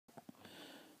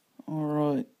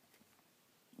Alright,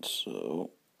 so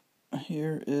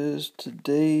here is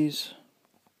today's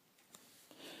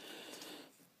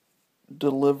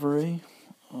delivery.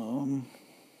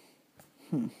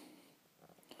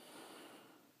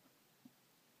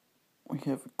 We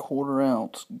have a 1/4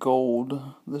 ounce gold.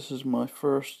 This is my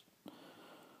first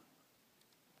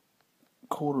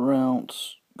 1/4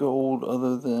 ounce gold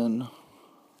other than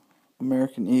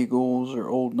American Eagles or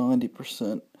old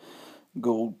 90%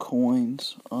 gold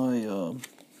coins. I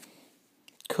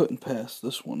couldn't pass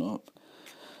this one up.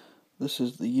 This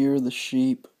is the Year of the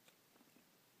Sheep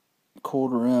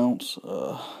 1/4 ounce,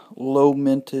 low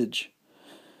mintage,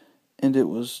 and it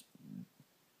was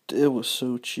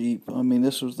so cheap. I mean,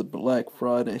 this was the Black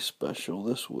Friday special.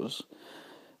 This was,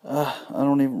 I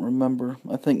don't even remember.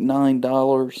 I think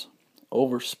 $9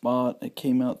 over spot. It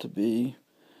came out to be,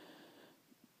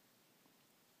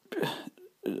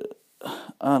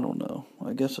 I don't know.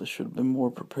 I guess I should have been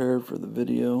more prepared for the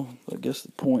video. I guess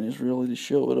the point is really to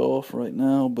show it off right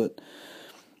now, but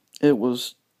it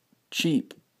was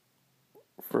cheap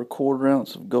for a 1/4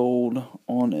 ounce of gold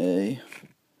on a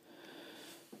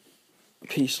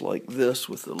piece like this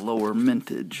with a lower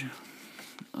mintage.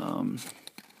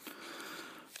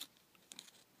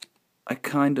 I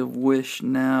kind of wish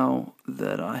now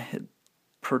that I had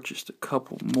purchased a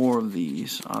couple more of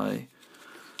these. I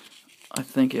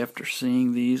think after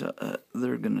seeing these,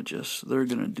 they're gonna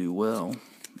do well.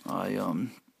 I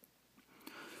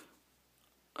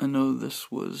know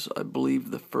this was, I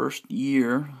believe, the first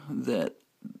year that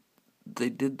they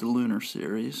did the Lunar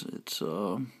Series. It's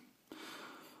a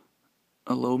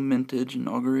low mintage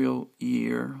inaugural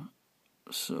year,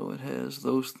 so it has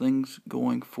those things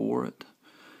going for it.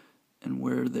 And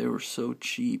where they were so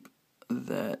cheap,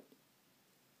 that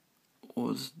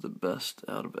was the best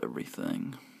out of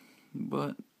everything.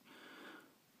 But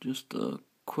just a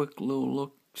quick little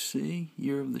look-see.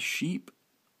 Year of the Sheep,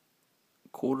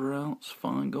 1/4 ounce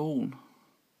fine gold.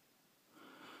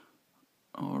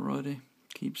 Alrighty,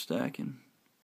 keep stacking.